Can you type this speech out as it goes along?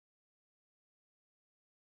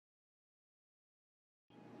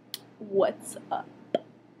What's up?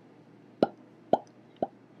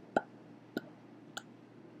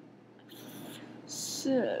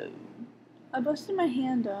 So, I busted my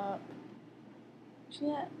hand up. See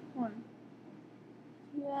that? One.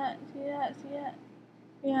 See that? See that? See that?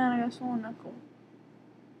 Yeah, and I got a swollen knuckle.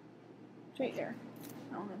 It's right there.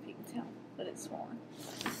 I don't know if you can tell, but it's swollen.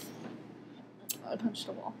 I punched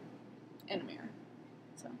a wall and a mirror.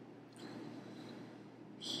 So,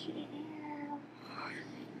 yeah.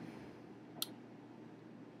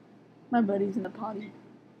 My buddy's in the potty.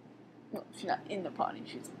 Well, she's not in the potty,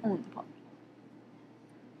 she's on the potty.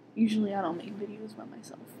 Usually I don't make videos by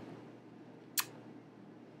myself.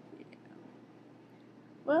 Yeah.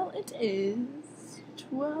 Well, it is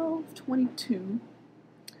 12/22,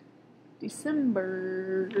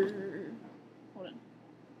 December. Hold on.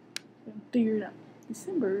 Figure it out.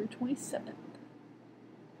 December 27th.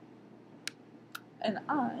 And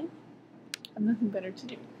I have nothing better to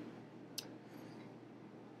do.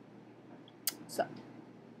 So.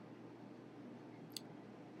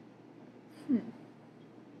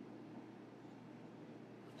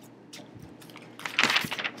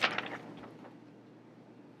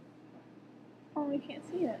 Oh, we can't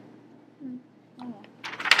see it. Oh,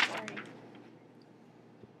 sorry.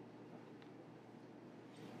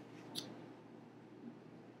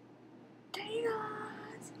 Dang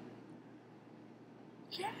it!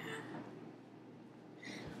 Yeah!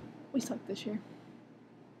 We suck this year.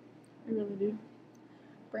 We really do.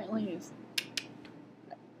 Brantley is.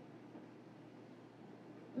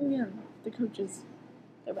 Yeah, the coaches,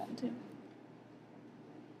 they're bad too.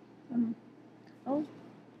 Oh,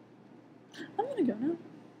 I'm gonna go now.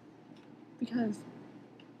 Because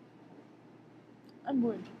I'm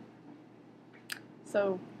bored.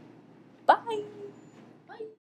 So, bye!